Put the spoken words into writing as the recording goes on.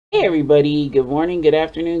Hey everybody, good morning, good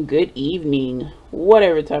afternoon, good evening,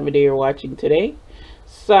 whatever time of day you're watching today.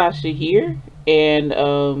 Sasha here,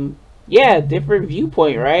 and yeah, different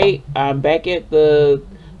viewpoint, right? I'm back at the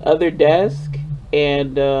other desk,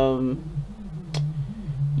 and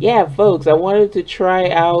yeah, folks, I wanted to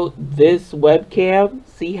try out this webcam,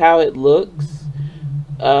 see how it looks.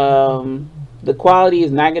 The quality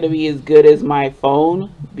is not going to be as good as my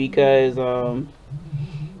phone because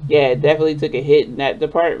yeah, it definitely took a hit in that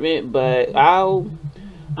department, but I'll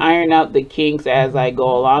iron out the kinks as I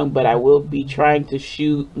go along. But I will be trying to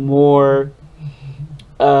shoot more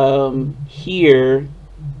here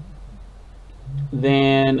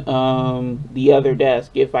than the other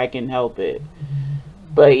desk if I can help it.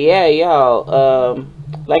 But yeah, y'all,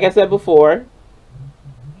 like I said before,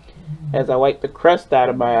 as I wipe the crust out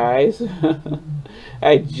of my eyes,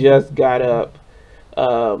 I just got up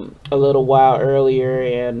a little while earlier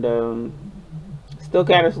and still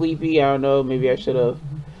kind of sleepy. I don't know, maybe I should have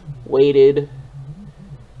waited,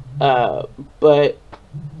 but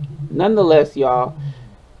nonetheless, y'all,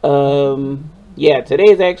 yeah, today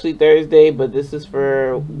is actually Thursday, but this is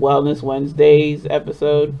for Wellness Wednesday's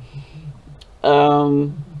episode. You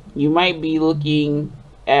might be looking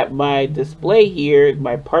at my display here,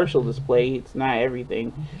 my partial display, it's not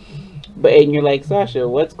everything, and you're like, Sasha,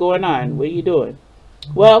 what's going on? What are you doing?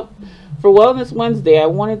 Well, for Wellness Wednesday, I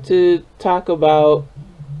wanted to talk about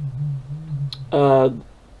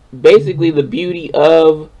basically the beauty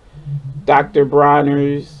of Dr.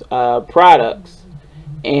 Bronner's products,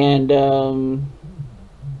 and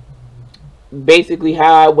basically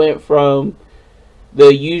how I went from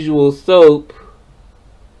the usual soap,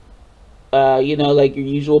 you know, like your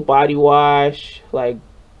usual body wash, like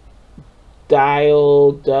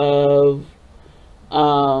Dial, Dove,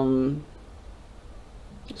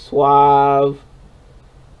 Suave.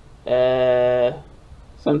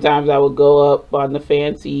 Sometimes I would go up on the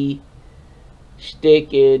fancy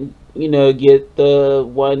shtick and, you know, get the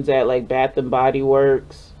ones at like Bath and Body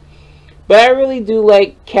Works. But I really do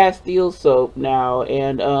like Castile soap now,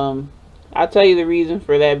 and I'll tell you the reason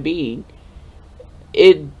for that being.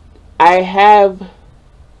 I have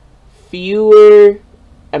fewer,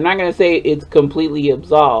 I'm not going to say it's completely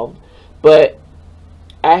absolved, but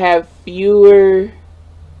I have fewer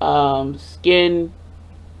skin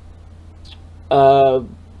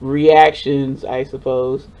reactions, I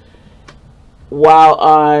suppose, while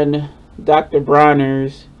on Dr.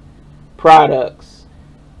 Bronner's products.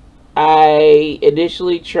 I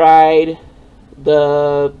initially tried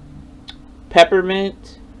the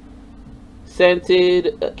peppermint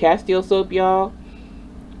scented Castile soap, y'all,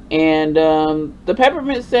 and the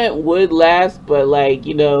peppermint scent would last, but like,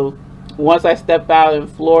 you know, once I stepped out in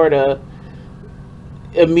Florida,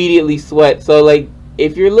 immediately sweat. So like,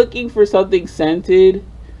 if you're looking for something scented,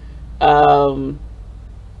 and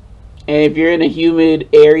if you're in a humid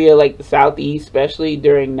area like the Southeast, especially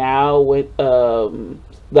during now with the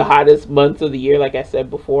hottest months of the year, like I said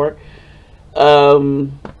before, the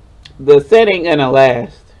scent ain't gonna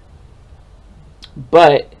last.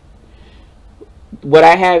 But what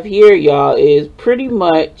I have here, y'all, is pretty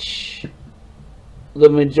much the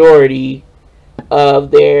majority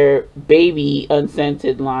of their baby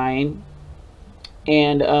unscented line,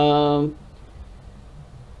 and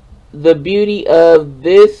the beauty of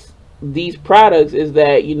these products is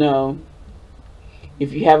that, you know,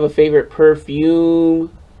 if you have a favorite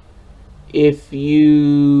perfume, if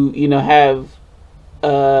you know, have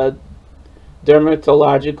a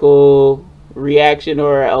dermatological reaction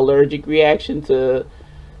or allergic reaction to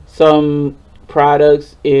some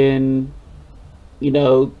products in, you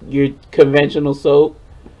know, your conventional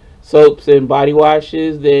soaps and body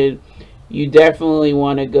washes, then you definitely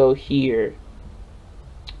want to go here.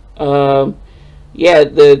 Yeah,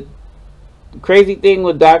 the crazy thing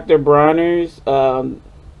with Dr. Bronner's, I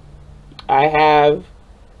have,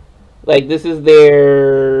 like, this is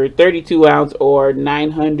their 32 ounce or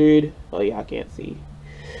 900. Oh, y'all can't see.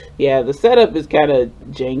 Yeah, the setup is kind of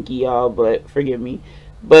janky, y'all, but forgive me.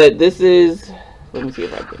 But this is, let me see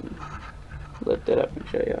if I can lift it up and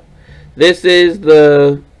show y'all. This is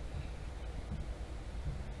the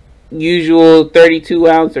usual 32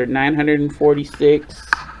 ounce or 946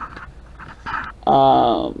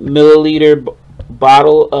 milliliter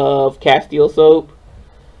bottle of Castile soap.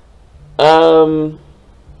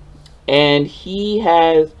 And he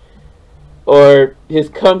has, or his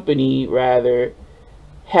company rather,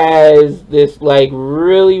 has this like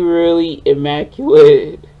really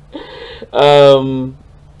immaculate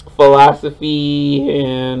philosophy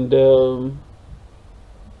and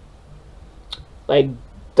like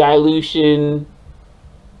dilution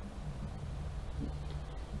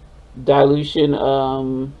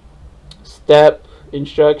dilution step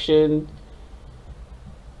instruction,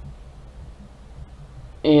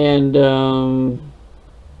 and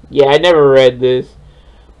yeah, I never read this,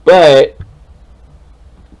 but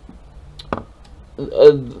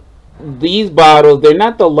these bottles, they're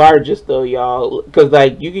not the largest though, y'all, because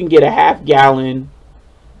like you can get a half gallon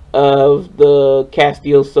of the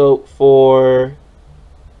Castile soap for,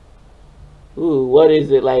 ooh, what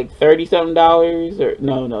is it, like 30 something dollars? Or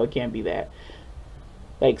no, it can't be that,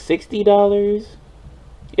 like $60.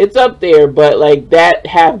 It's up there, but like that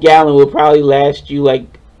half gallon will probably last you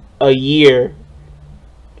like a year,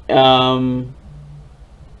 maybe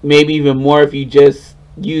even more if you just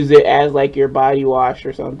use it as like your body wash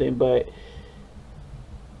or something. But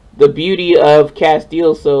the beauty of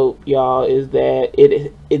Castile soap, y'all, is that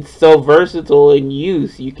it's so versatile in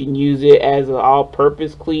use. You can use it as an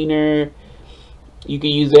all-purpose cleaner. You can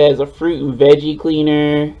use it as a fruit and veggie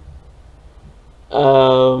cleaner.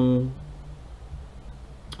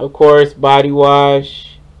 Of course, body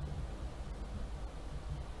wash.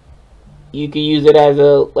 You can use it as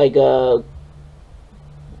a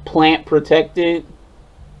plant protectant.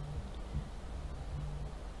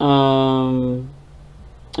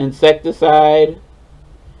 Insecticide,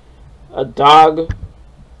 a dog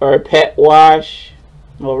or a pet wash,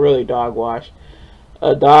 well, really dog wash,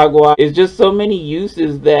 a dog wash. It's just so many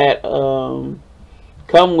uses that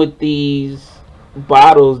come with these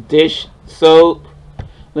bottles. Dish soap,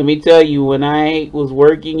 let me tell you, when I was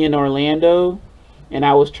working in Orlando and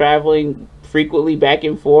I was traveling frequently back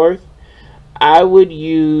and forth, I would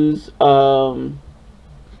use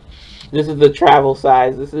this is the travel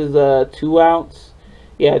size. This is a 2 ounce.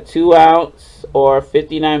 Yeah, 2 ounce or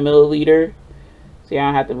 59 milliliter. See, I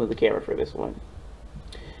don't have to move the camera for this one.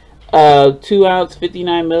 2 ounce,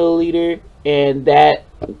 59 milliliter, and that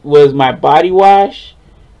was my body wash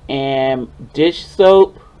and dish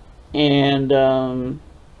soap and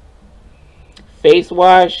face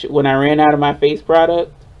wash when I ran out of my face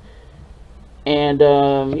product. And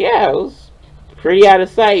yeah, it was pretty out of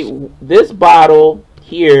sight. This bottle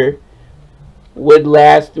here would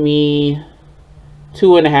last me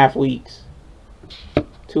 2.5 weeks.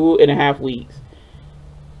 2.5 weeks.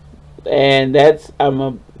 And that's, I'm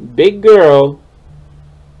a big girl,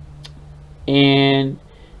 and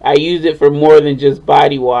I use it for more than just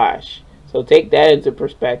body wash. So take that into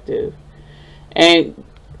perspective. And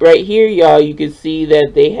right here, y'all, you can see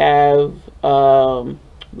that they have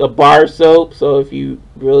the bar soap. So if you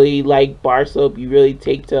really like bar soap, you really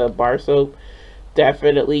take to bar soap,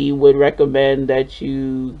 definitely would recommend that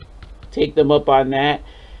you take them up on that.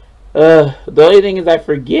 The only thing is I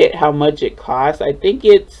forget how much it costs. I think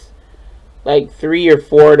it's like $3 or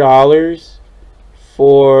 $4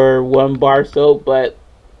 for one bar soap, but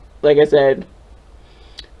like I said,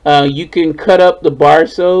 you can cut up the bar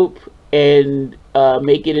soap and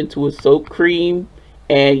make it into a soap cream,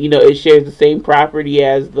 and you know it shares the same property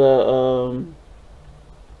as the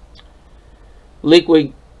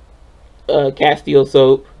liquid Castile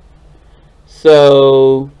soap.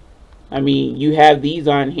 So I mean, you have these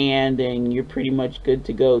on hand and you're pretty much good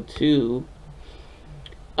to go too.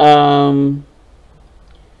 I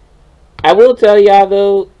will tell y'all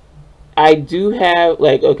though, I do have,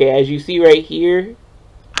 like, okay, as you see right here,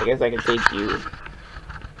 I guess I can take you.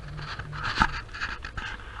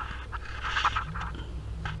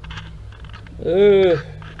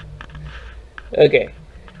 Okay,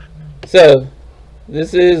 so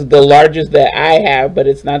this is the largest that I have, but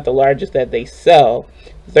it's not the largest that they sell.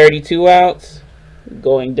 32 ounce,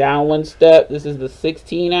 going down one step, this is the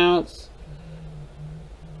 16 ounce,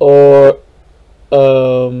 or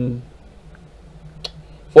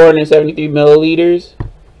 473 milliliters.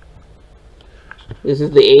 This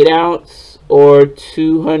is the 8 ounce, or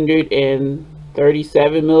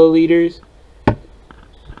 237 milliliters.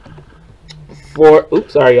 4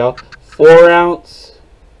 ounce,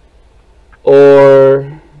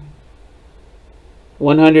 or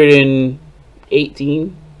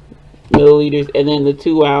 118 milliliters, and then the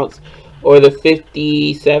 2 ounce, or the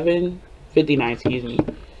 59, excuse me,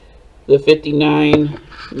 the 59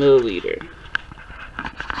 milliliter.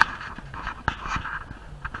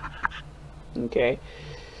 Okay,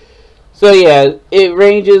 so yeah, it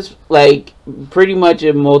ranges like pretty much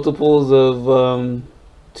in multiples of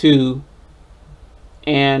 2,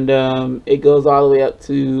 and it goes all the way up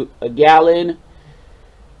to a gallon.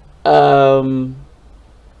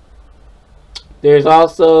 There's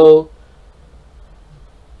also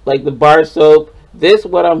like the bar soap. This,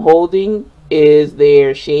 what I'm holding, is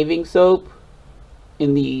their shaving soap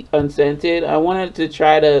in the unscented. I wanted to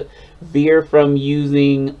try to veer from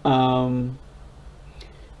using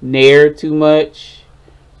Nair too much.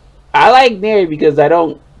 I like Nair because I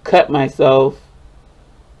don't cut myself.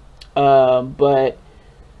 But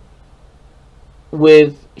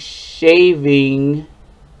with shaving,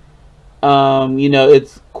 you know,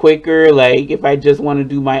 it's quicker. Like if I just want to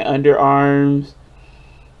do my underarms,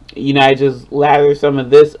 you know, I just lather some of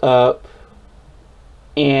this up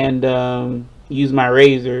and use my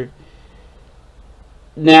razor.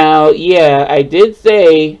 Now, yeah, I did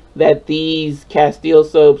say that these Castile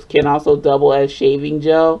soaps can also double as shaving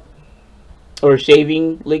gel or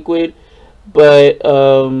shaving liquid, but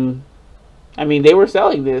I mean, they were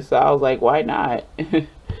selling this, so I was like, why not?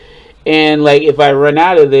 And like, if I run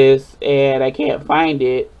out of this and I can't find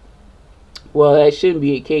it, well, that shouldn't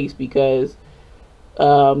be a case, because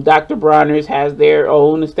Dr. Bronner's has their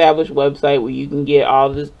own established website where you can get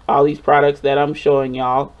all these products that I'm showing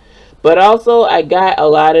y'all. But also, I got a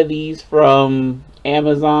lot of these from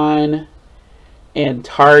Amazon and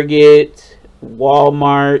Target,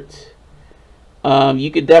 Walmart. You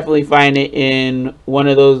could definitely find it in one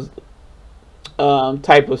of those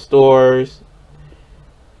type of stores.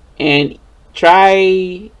 And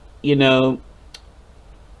try, you know,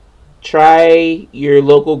 try your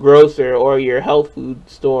local grocer or your health food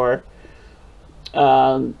store.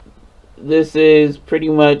 This is pretty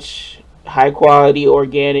much high quality,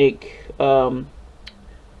 organic,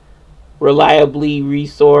 reliably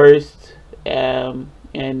resourced,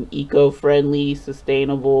 and eco-friendly,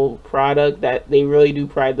 sustainable product that they really do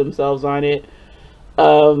pride themselves on it.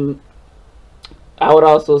 I would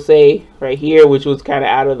also say right here, which was kind of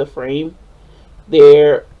out of the frame,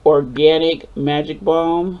 their organic magic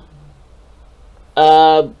balm.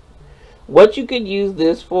 What you could use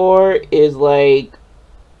this for is like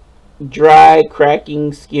dry,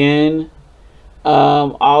 cracking skin.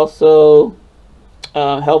 Also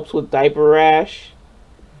helps with diaper rash.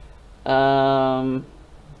 I'm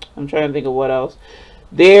trying to think of what else.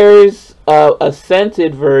 There's a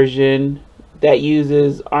scented version that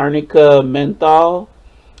uses arnica menthol,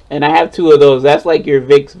 and I have 2 of those. That's like your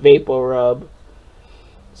Vicks Vapor Rub.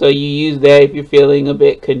 So you use that if you're feeling a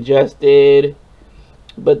bit congested.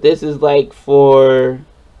 But this is like for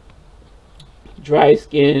dry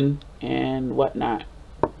skin and whatnot.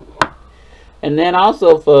 And then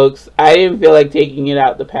also, folks, I didn't feel like taking it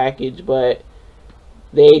out the package, but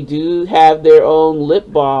they do have their own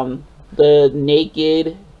lip balm. The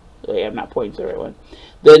Naked, wait, I'm not pointing to the right one.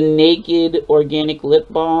 The Naked Organic Lip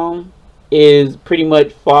Balm is pretty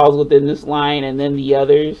much falls within this line, and then the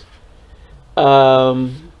others.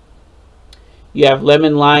 You have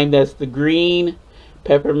lemon lime, that's the green.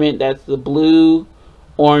 Peppermint, that's the blue.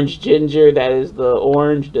 Orange ginger, that is the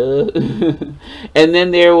orange, duh. And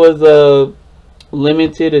then there was a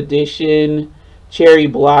limited edition cherry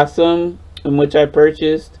blossom, in which I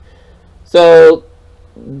purchased. So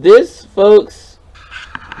this, folks,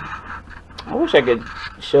 I wish I could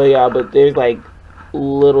show y'all, but there's like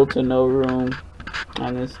little to no room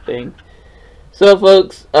on this thing. So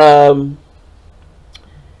folks,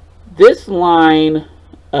 this line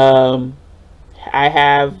I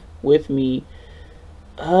have with me.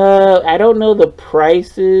 I don't know the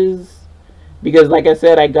prices, because like I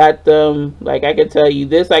said, I got them, like I could tell you,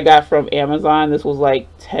 this I got from Amazon. This was like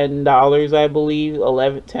 $10, I believe, $10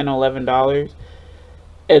 or $11.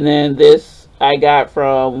 And then this I got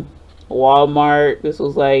from Walmart. This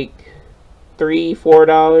was like $3 or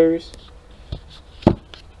 $4.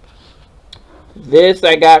 This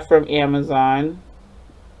I got from Amazon.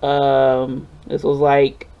 This was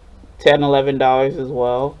like $10 $11 as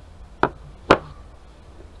well.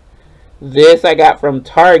 This I got from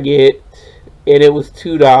Target, and it was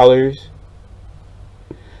 $2.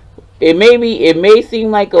 It may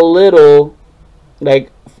seem like a little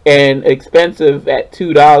and expensive at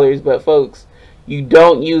 $2, but folks, you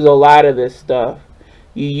don't use a lot of this stuff.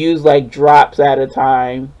 You use like drops at a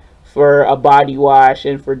time for a body wash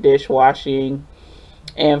and for dishwashing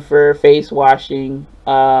and for face washing.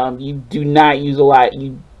 You do not use a lot.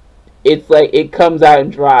 It's like it comes out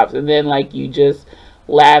in drops, and then like you just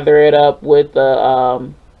lather it up with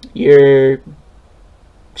your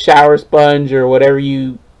shower sponge or whatever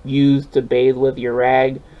you use to bathe with your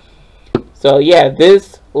rag. So yeah,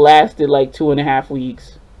 this lasted like 2.5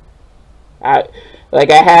 weeks. I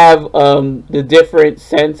have the different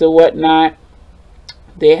scents and whatnot.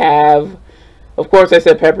 They have, of course, I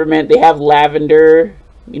said peppermint. They have lavender.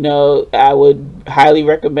 You know, I would highly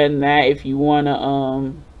recommend that if you want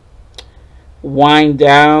to wind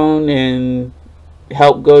down and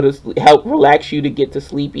help relax you to get to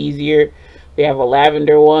sleep easier. They have a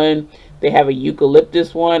lavender one. They have a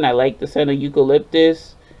eucalyptus one. I like the scent of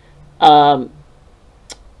eucalyptus.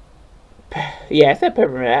 Yeah, I said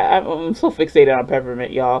peppermint. I'm so fixated on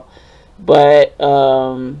peppermint, y'all. But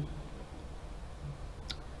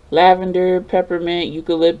lavender, peppermint,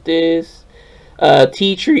 eucalyptus,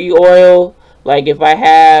 tea tree oil. Like if I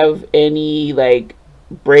have any like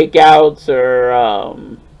breakouts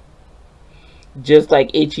or just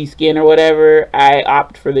like itchy skin or whatever, I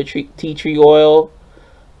opt for the tea tree oil.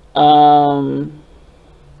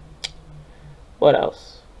 What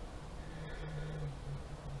else?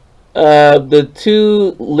 The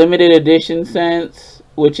 2 limited edition scents,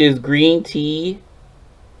 which is green tea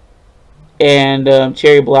and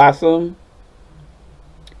cherry blossom.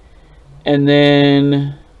 And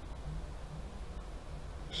then,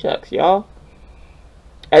 shucks, y'all.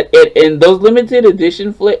 And those limited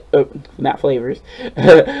edition not flavors,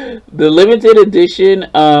 the limited edition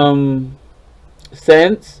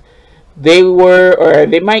scents, they were, or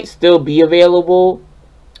they might still be available,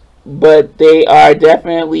 but they are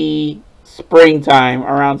definitely springtime,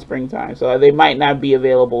 around springtime. So they might not be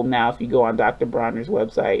available now if you go on Dr. Bronner's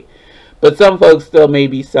website, but some folks still may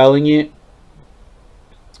be selling it.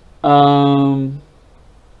 I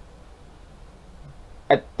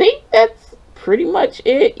think that's pretty much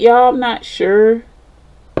it, y'all. I'm not sure.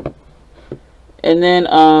 And then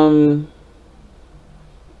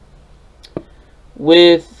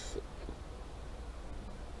with,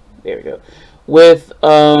 there we go, with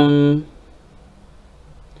I'm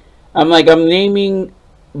naming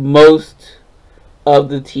most of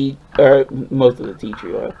the tea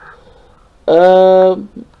tree oil. Well,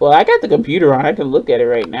 I got the computer on. I can look at it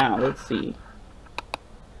right now. Let's see.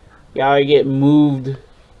 Y'all are getting moved.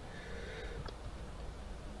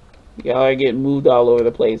 Y'all are getting moved all over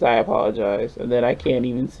the place. I apologize. And then I can't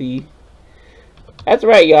even see. That's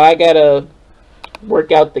right, y'all. I gotta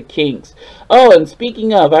work out the kinks. Oh, and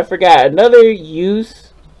speaking of, I forgot. Another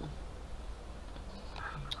use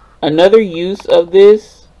of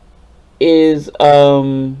this is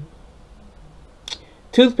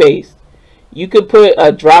toothpaste. You could put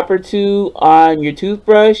a drop or 2 on your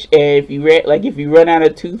toothbrush, and if you run out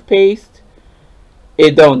of toothpaste,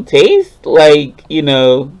 it don't taste like, you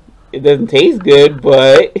know, it doesn't taste good,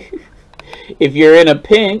 but if you're in a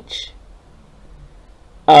pinch,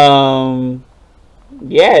 yeah,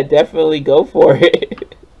 definitely go for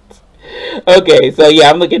it. Okay, so yeah,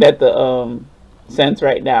 I'm looking at the scents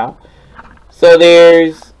right now. So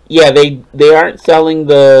there's, yeah, they aren't selling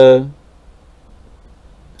the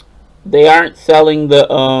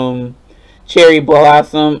cherry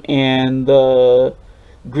blossom and the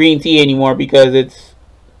green tea anymore because it's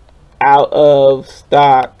out of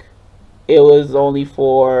stock. It was only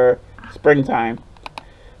for springtime.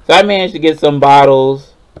 So I managed to get some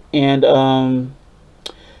bottles, and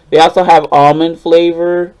they also have almond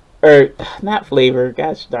flavor, or not flavor,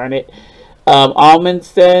 gosh darn it, almond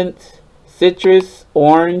scent, citrus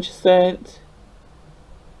orange scent,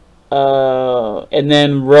 and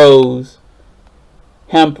then rose,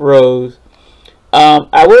 hemp rose.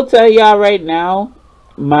 I will tell y'all right now,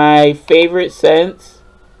 my favorite scent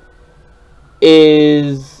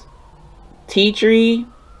is tea tree.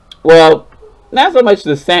 Well, not so much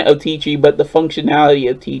the scent of tea tree, but the functionality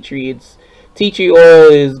of tea tree. Tea tree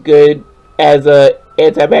oil is good as a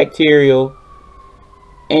antibacterial,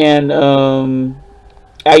 and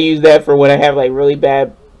I use that for when I have like really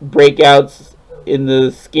bad breakouts in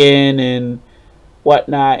the skin and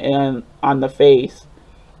whatnot, and on the face.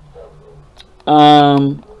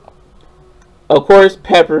 Of course,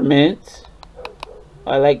 peppermint.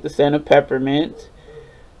 I like the scent of peppermint.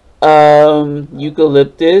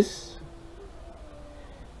 Eucalyptus.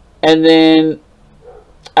 And then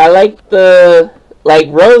I like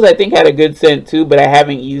rose, I think, had a good scent too, but I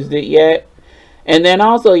haven't used it yet. And then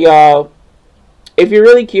also, y'all, if you're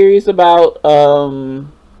really curious about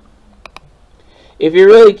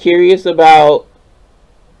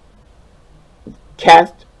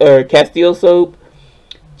Castile soap,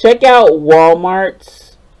 check out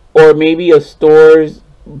Walmart's or maybe a store's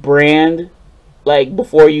brand, like,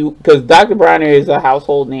 before you, because Dr. Bronner is a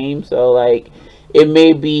household name, so like it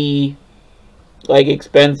may be like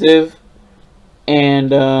expensive,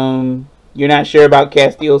 and you're not sure about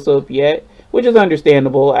Castile soap yet, which is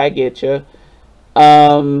understandable. I get you.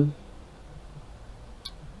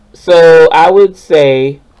 So I would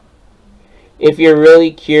say, if you're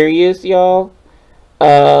really curious, y'all,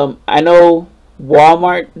 I know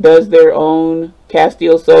Walmart does their own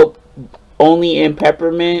Castile soap only in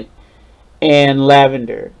peppermint and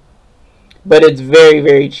lavender, but it's very,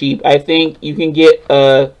 very cheap. I think you can get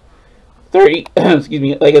a 30 excuse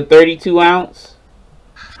me, like a 32 ounce,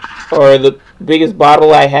 or the biggest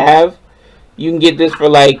bottle I have, you can get this for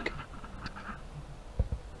like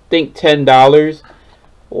think $10.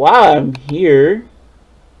 While I'm here,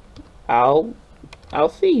 I'll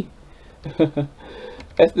see.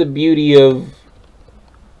 That's the beauty of,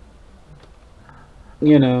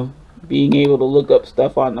 you know, being able to look up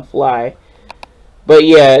stuff on the fly. But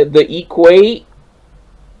yeah, the Equate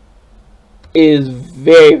is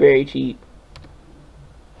very, very cheap.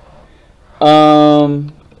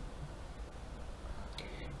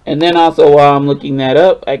 And then also, while I'm looking that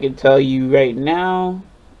up, I can tell you right now.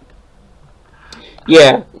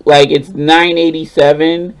 Yeah, like it's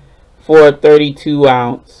 $9.87 for a 32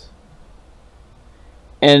 ounce.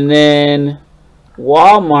 And then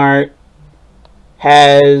Walmart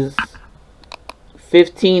has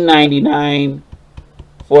 $15.99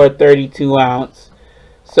 for a 32 ounce.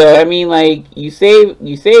 So I mean, like, you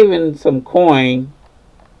saving some coin.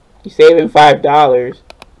 You saving $5.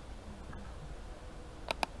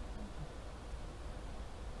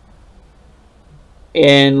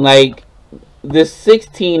 And like this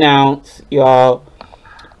 16 ounce, y'all,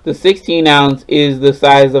 the 16 ounce is the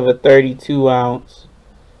size of a 32 ounce.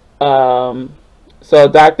 So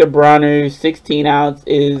Dr. Bronner's 16 ounce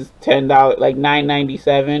is $10, like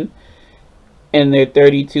 $9.97, and their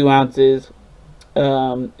 32 ounces,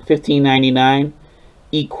 $15.99.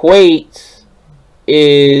 Equates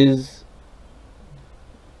is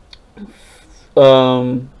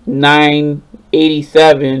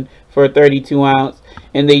 $9.87 for a 32 ounce,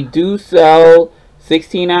 and they do sell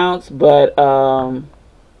 16 ounce, but I'm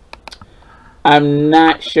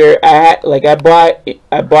not sure. I bought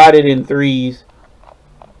it in threes.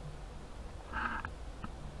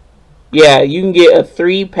 Yeah, you can get a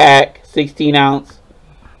 3-pack 16 ounce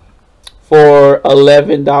for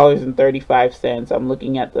 $11.35. I'm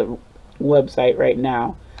looking at the website right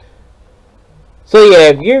now. So yeah,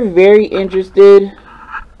 if you're very interested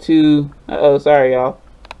to, sorry y'all.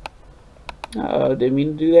 Didn't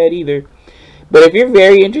mean to do that either. But if you're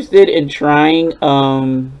very interested in trying,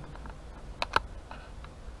 what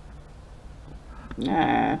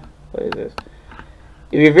is this?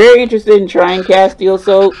 If you're very interested in trying Castile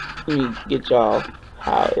soap, let me get y'all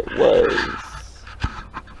how it was.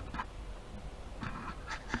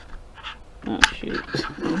 Oh shoot.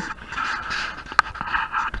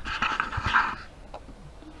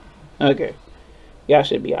 Okay, y'all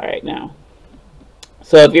should be alright now.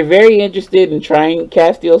 So if you're very interested in trying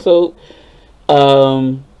Castile soap,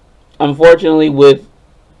 unfortunately with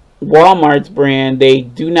Walmart's brand, they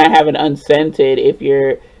do not have an unscented if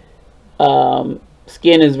your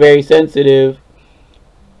skin is very sensitive.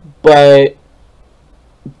 But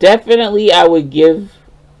definitely I would give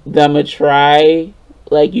them a try.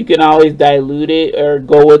 Like, you can always dilute it or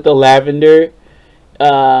go with the lavender.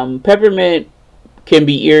 Peppermint can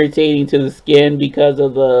be irritating to the skin because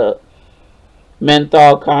of the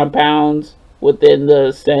menthol compounds within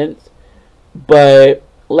the scents, but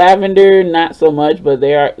lavender not so much. But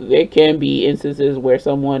there can be instances where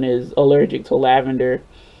someone is allergic to lavender.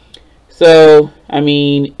 So I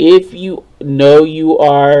mean, if you know you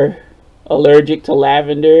are allergic to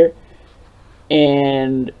lavender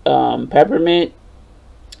and peppermint,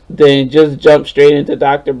 then just jump straight into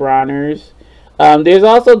Dr. Bronner's. There's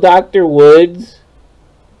also Dr. Woods,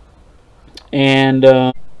 and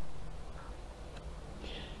okay,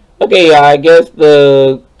 y'all, I guess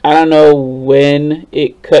I don't know when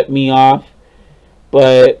it cut me off,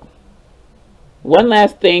 but one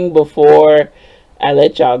last thing before I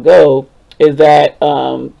let y'all go is that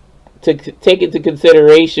to take into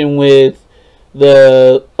consideration with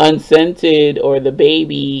the unscented or the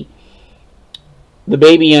baby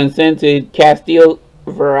unscented Castile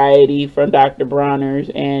variety from Dr. Bronner's,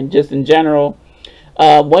 and just in general,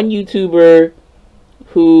 one YouTuber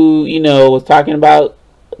who, you know, was talking about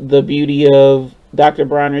the beauty of Dr.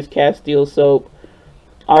 Bronner's Castile soap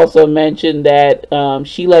also mentioned that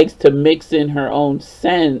she likes to mix in her own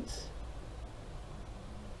scents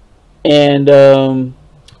and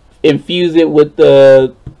infuse it with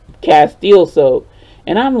the Castile soap.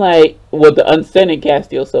 And I'm like, with the unscented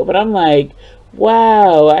Castile soap. And I'm like,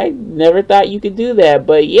 wow, I never thought you could do that.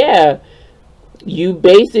 But yeah, you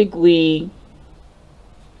basically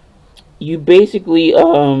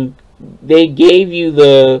they gave you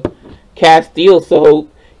the Castile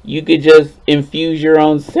soap. You could just infuse your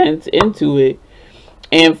own scents into it.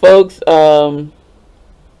 And folks, on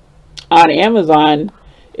Amazon,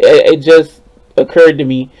 it just occurred to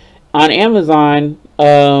me, on Amazon,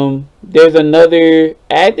 there's another,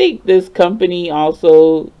 I think this company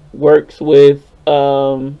also works with,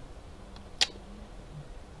 or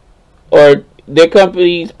their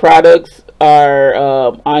company's products are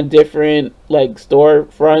on different like store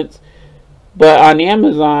fronts. But on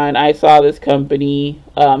Amazon, I saw this company,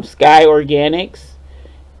 Sky Organics,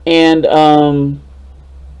 and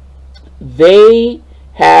they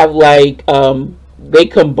have like they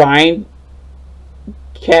combine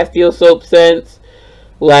Castile soap scents.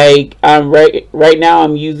 Like I'm right now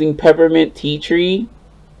I'm using peppermint tea tree,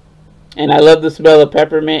 and I love the smell of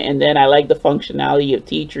peppermint, and then I like the functionality of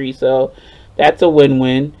tea tree, so that's a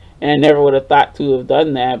win-win. And I never would have thought to have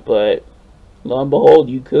done that, but lo and behold,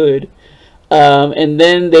 you could. And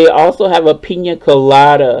then they also have a pina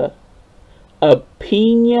colada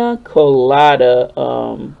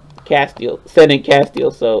Castile scented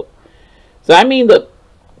Castile soap. So I mean,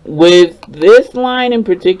 with this line in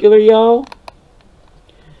particular, y'all,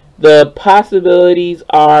 the possibilities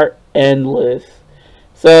are endless.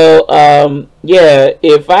 So yeah,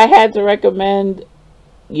 if I had to recommend,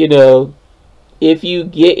 you know, if you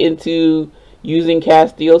get into using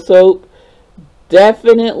Castile soap,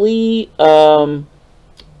 definitely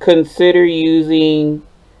consider using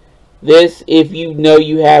this if you know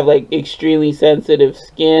you have like extremely sensitive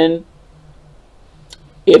skin.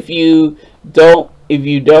 If you don't,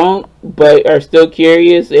 but are still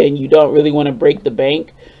curious and you don't really want to break the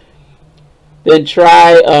bank, then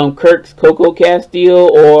try Kirk's Cocoa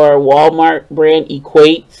Castile or Walmart brand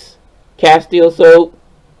Equates Castile soap.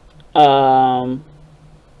 Um,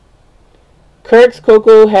 Kirk's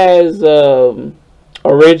Cocoa has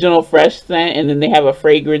original fresh scent, and then they have a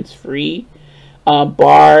fragrance free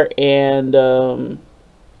bar and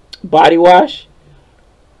body wash.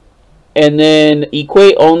 And then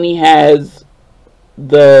Equate only has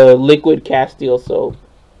the liquid Castile soap.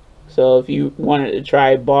 So if you wanted to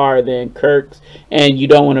try bar, then Kirk's, and you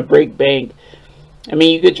don't want to break bank, I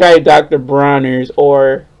mean, you could try Dr. Bronner's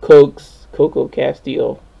or Coke's Cocoa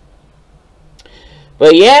Castile.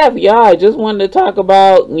 But yeah, y'all, I just wanted to talk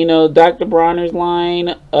about, you know, Dr. Bronner's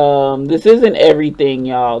line. This isn't everything,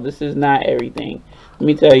 y'all. This is not everything. Let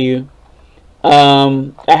me tell you.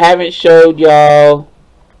 I haven't showed y'all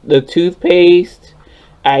the toothpaste.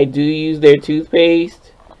 I do use their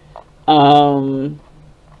toothpaste.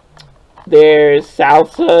 There's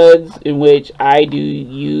South Suds, in which I do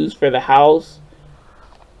use for the house,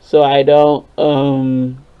 so I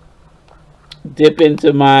don't dip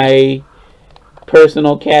into my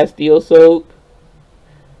personal Castile soap.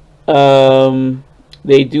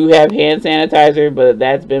 They do have hand sanitizer, but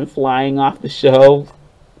that's been flying off the shelves.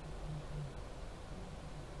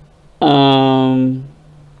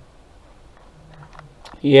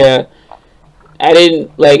 Yeah, I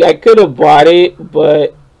didn't like. I could have bought it,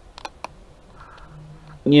 but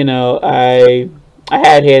you know, I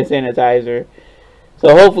had hand sanitizer.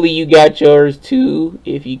 So hopefully you got yours too,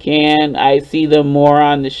 if you can. I see them more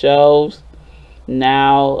on the shelves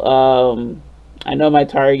now. I know my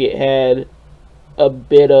Target had a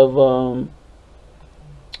bit of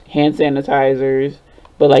hand sanitizers,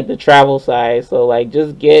 but like the travel size. So like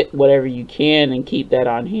just get whatever you can and keep that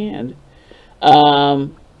on hand.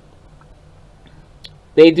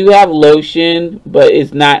 They do have lotion, but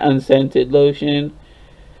it's not unscented lotion.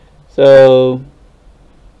 So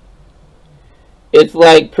it's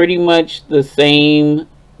like pretty much the same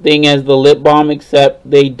thing as the lip balm, except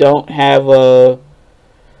they don't have a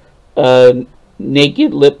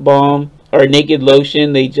naked lip balm or naked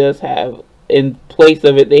lotion. They just have, in place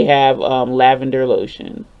of it, they have lavender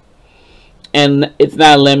lotion. And it's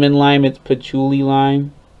not lemon lime, it's patchouli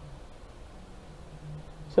lime.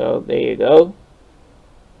 So there you go.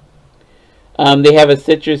 They have a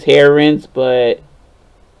citrus hair rinse, but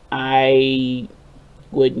I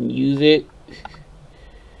wouldn't use it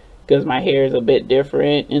because my hair is a bit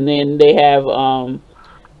different. And then they have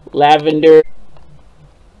lavender.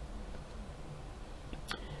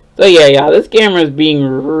 So yeah, y'all, this camera is being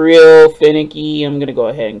real finicky. I'm gonna go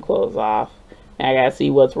ahead and close off. I gotta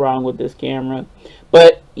see what's wrong with this camera.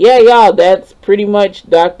 But yeah, y'all, that's pretty much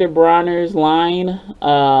Dr. Bronner's line.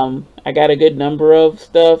 I got a good number of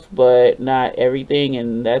stuff, but not everything,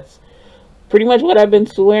 and that's pretty much what I've been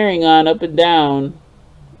swearing on up and down.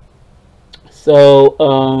 So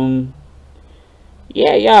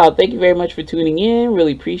yeah, y'all, thank you very much for tuning in.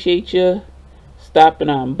 Really appreciate you stopping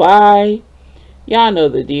on by. Y'all know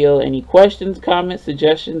the deal. Any questions, comments,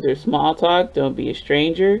 suggestions, or small talk, don't be a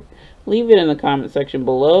stranger. Leave it in the comment section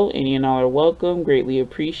below. Any and all are welcome. Greatly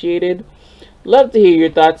appreciated. Love to hear your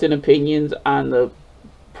thoughts and opinions on the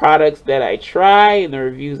products that I try and the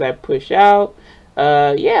reviews I push out.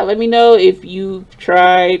 Yeah, let me know if you've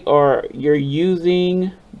tried or you're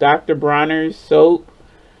using Dr. Bronner's soap.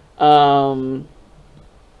 I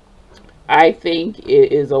think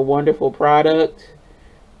it is a wonderful product.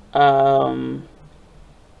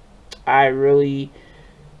 I really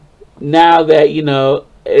now that, you know,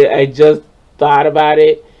 I just thought about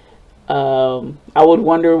it, I would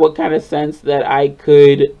wonder what kind of scents that I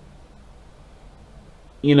could,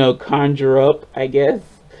 you know, conjure up, I guess,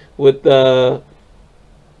 with the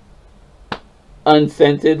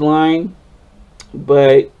unscented line.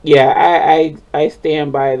 But yeah, I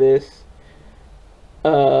stand by this.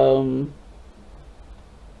 Um,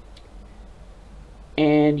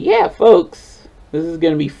 and yeah, folks, this is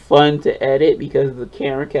gonna be fun to edit because the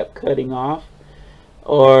camera kept cutting off,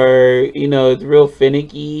 or you know, it's real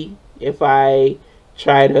finicky if I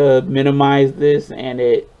try to minimize this and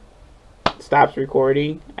it stops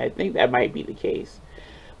recording. I think that might be the case.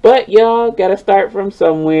 But y'all gotta start from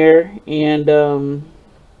somewhere, and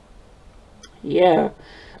yeah,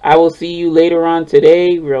 I will see you later on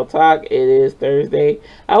today. Real talk, it is Thursday.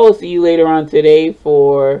 I will see you later on today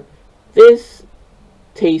for this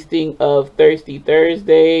tasting of Thirsty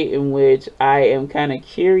Thursday, in which I am kind of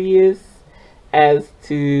curious as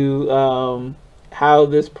to how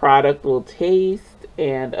this product will taste,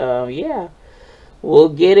 and yeah, we'll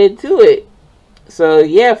get into it. So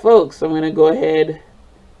yeah, folks, I'm gonna go ahead,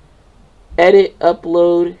 edit,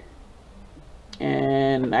 upload,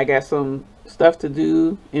 and I got some stuff to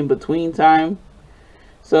do in between time.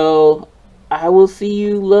 So I will see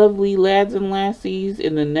you lovely lads and lassies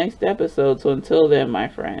in the next episode. So until then, my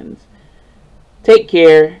friends, take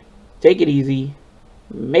care, take it easy,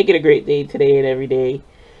 make it a great day today and every day.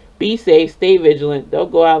 Be safe, stay vigilant,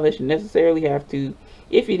 don't go out unless you necessarily have to.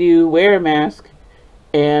 If you do, wear a mask,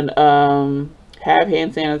 and have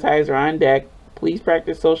hand sanitizer on deck. Please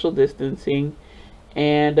practice social distancing,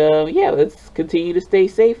 and yeah, let's continue to stay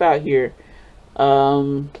safe out here.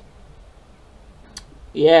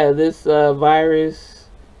 Yeah, this virus,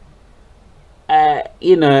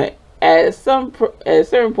 you know, at a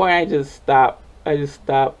certain point, I just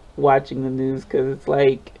stop watching the news, because it's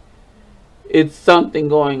like it's something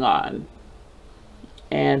going on,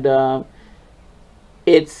 and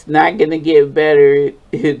it's not gonna get better.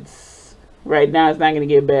 It's right now, it's not gonna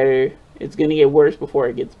get better. It's gonna get worse before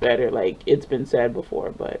it gets better, like it's been said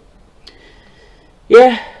before. But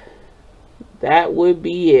yeah, that would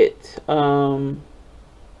be it.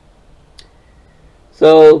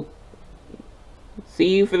 So see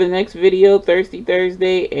you for the next video, Thirsty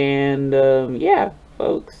Thursday, and yeah,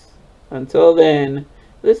 folks, until then,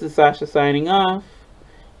 this is Sasha signing off,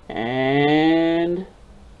 and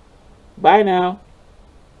bye now.